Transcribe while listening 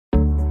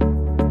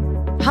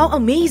How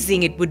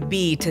amazing it would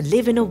be to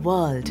live in a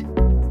world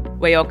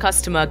where your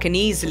customer can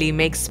easily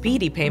make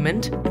speedy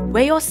payment,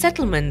 where your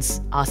settlements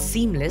are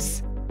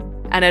seamless,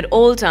 and at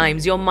all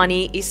times your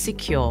money is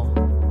secure.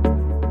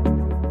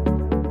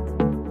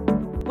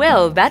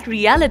 Well, that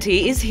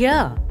reality is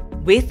here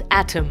with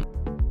Atom.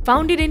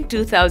 Founded in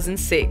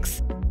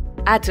 2006,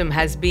 Atom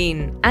has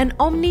been an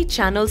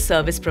omni-channel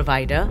service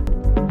provider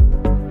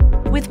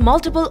with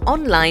multiple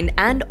online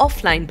and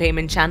offline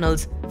payment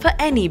channels for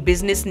any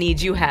business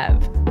need you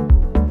have.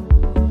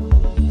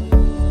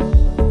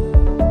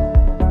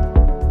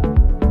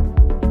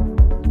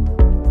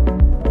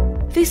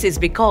 This is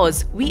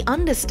because we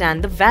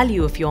understand the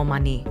value of your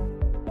money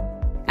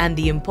and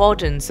the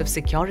importance of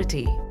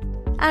security,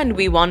 and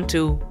we want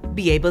to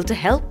be able to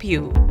help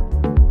you.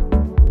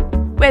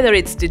 Whether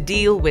it's to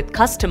deal with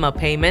customer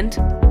payment,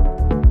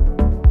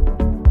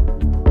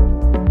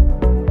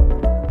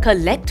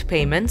 collect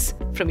payments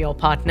from your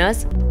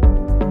partners,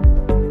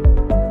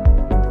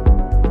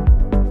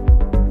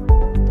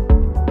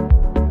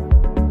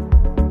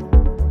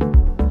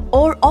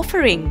 or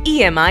offering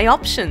EMI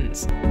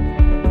options.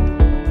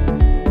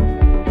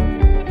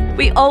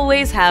 We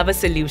always have a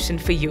solution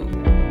for you.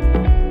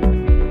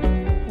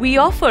 We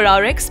offer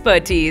our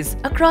expertise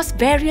across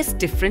various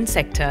different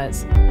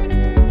sectors.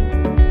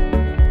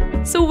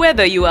 So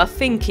whether you are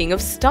thinking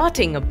of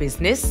starting a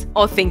business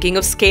or thinking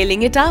of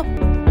scaling it up,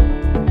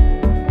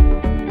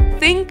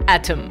 think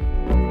Atom.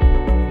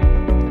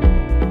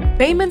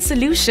 Payment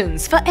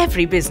solutions for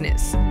every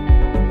business.